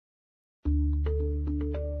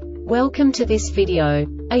Welcome to this video.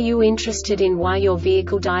 Are you interested in why your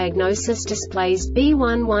vehicle diagnosis displays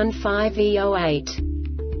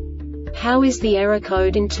B115E-08? How is the error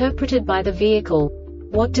code interpreted by the vehicle?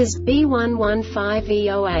 What does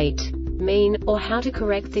B115E-08 mean, or how to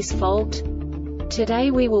correct this fault? Today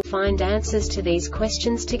we will find answers to these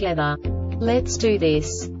questions together. Let's do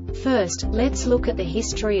this. First, let's look at the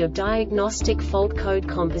history of diagnostic fault code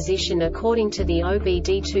composition according to the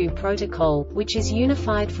OBD2 protocol, which is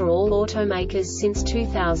unified for all automakers since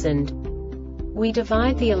 2000. We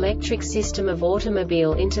divide the electric system of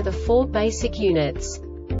automobile into the four basic units: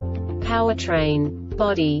 powertrain,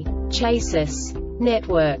 body, chassis,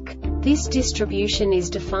 network. This distribution is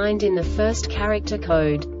defined in the first character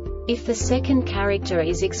code. If the second character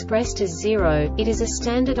is expressed as 0, it is a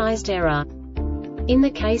standardized error. In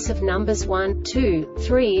the case of numbers 1, 2,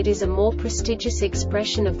 3, it is a more prestigious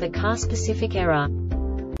expression of the car-specific error.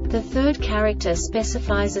 The third character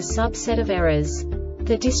specifies a subset of errors.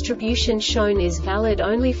 The distribution shown is valid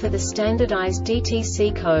only for the standardized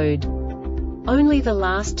DTC code. Only the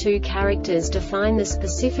last two characters define the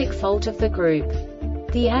specific fault of the group.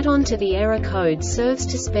 The add-on to the error code serves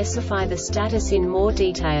to specify the status in more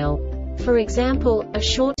detail. For example, a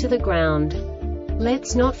short to the ground.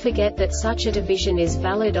 Let's not forget that such a division is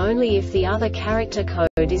valid only if the other character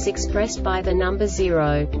code is expressed by the number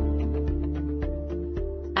 0.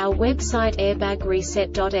 Our website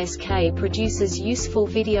airbagreset.sk produces useful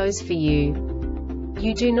videos for you.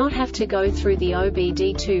 You do not have to go through the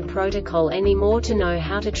OBD2 protocol anymore to know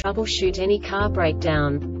how to troubleshoot any car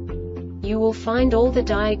breakdown. You will find all the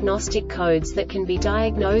diagnostic codes that can be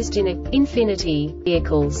diagnosed in Infinity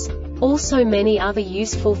vehicles. Also many other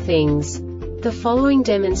useful things. The following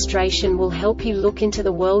demonstration will help you look into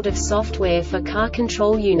the world of software for car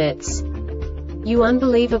control units. You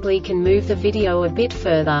unbelievably can move the video a bit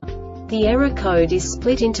further. The error code is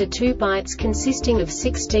split into 2 bytes consisting of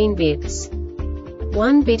 16 bits.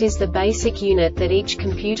 1 bit is the basic unit that each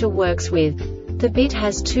computer works with. The bit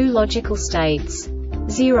has 2 logical states: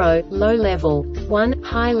 0, low level, 1,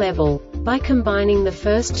 high level. By combining the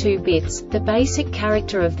first 2 bits, the basic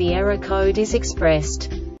character of the error code is expressed.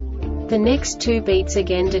 The next 2 beats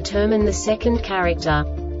again determine the second character.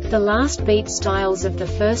 The last beat styles of the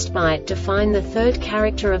first byte define the third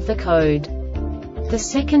character of the code. The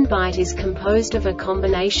second byte is composed of a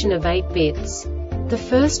combination of 8 bits. The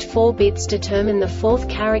first 4 bits determine the fourth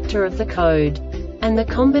character of the code. And the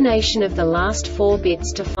combination of the last 4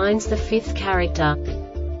 bits defines the fifth character.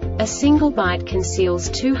 A single byte conceals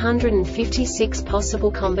 256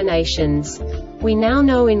 possible combinations. We now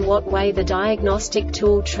know in what way the diagnostic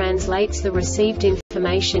tool translates the received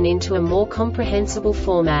information into a more comprehensible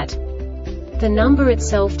format. The number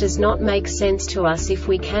itself does not make sense to us if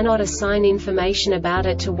we cannot assign information about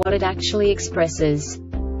it to what it actually expresses.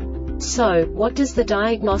 So, what does the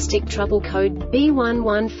Diagnostic Trouble Code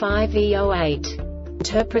B115E-08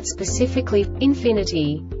 interpret specifically for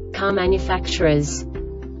Infinity car manufacturers?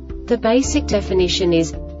 The basic definition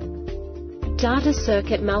is data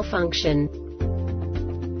circuit malfunction.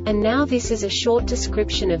 And now this is a short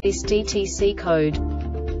description of this DTC code.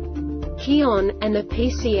 Key on, and the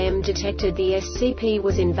PCM detected the SCP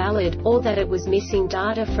was invalid, or that it was missing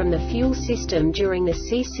data from the fuel system during the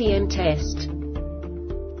CCM test.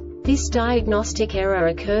 This diagnostic error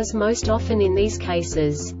occurs most often in these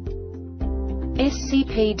cases: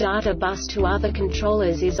 SCP data bus to other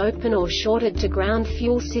controllers is open or shorted to ground,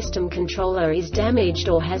 fuel system controller is damaged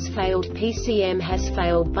or has failed, PCM has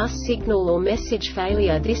failed, bus signal or message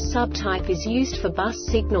failure. This subtype is used for bus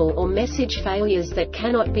signal or message failures that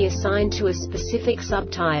cannot be assigned to a specific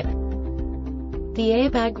subtype. The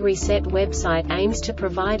Airbag Reset website aims to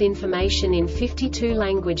provide information in 52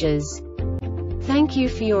 languages. Thank you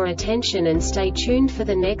for your attention and stay tuned for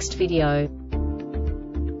the next video.